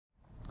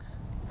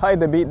Hi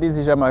Debbie, this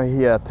is Jamal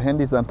here at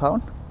Handy's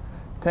Downtown.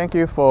 Thank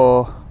you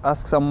for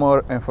asking some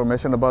more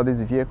information about this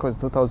vehicle. It's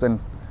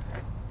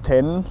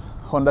 2010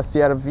 Honda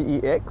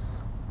CRV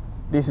EX.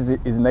 This is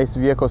a nice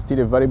vehicle, still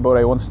available.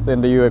 I want to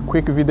send you a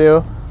quick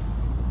video,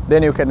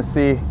 then you can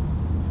see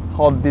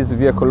how this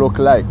vehicle look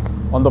like.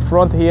 On the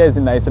front here is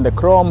nice in the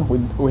chrome.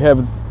 We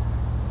have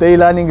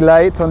tail-lining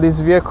light on this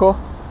vehicle.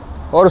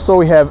 Also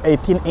we have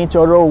 18-inch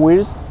alloy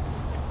wheels.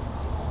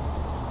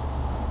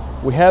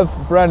 We have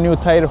brand new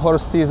tire all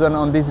season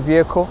on this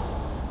vehicle.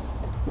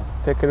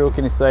 Take a look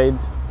inside.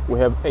 We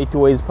have 8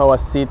 ways power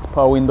seat,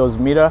 power windows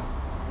mirror,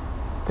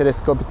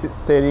 telescopic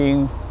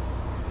steering,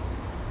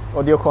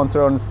 audio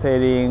control on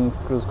steering,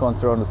 cruise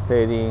control on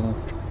steering.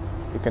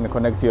 You can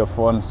connect to your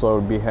phone, so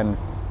it'll be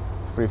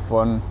hand-free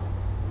phone.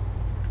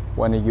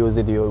 When you use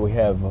it, we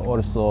have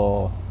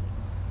also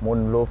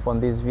moonroof on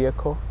this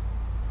vehicle.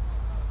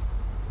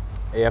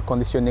 Air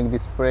conditioning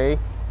display.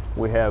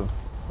 We have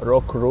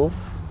rock roof.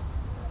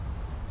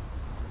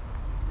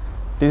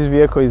 This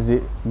vehicle is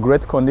in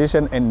great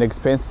condition and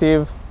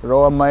expensive,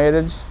 lower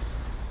mileage.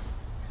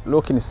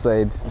 Look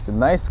inside, it's a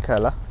nice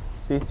color.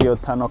 This is your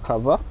tonneau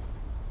cover,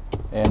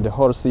 and the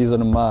whole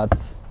season mat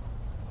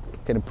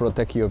can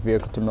protect your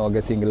vehicle to not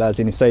getting glass.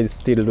 Inside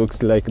still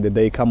looks like the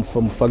day come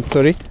from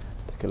factory.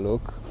 Take a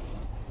look.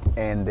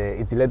 And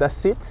it's leather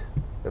seat,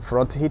 the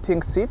front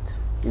heating seat.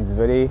 It's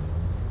very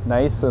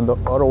nice on the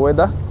all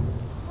weather.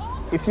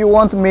 If you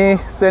want me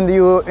send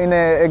you in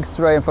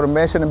extra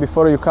information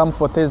before you come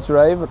for test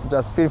drive,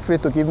 just feel free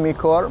to give me a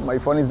call. My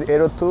phone is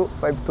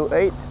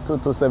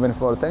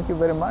 02-528-2274. Thank you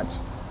very much.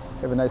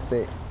 Have a nice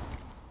day.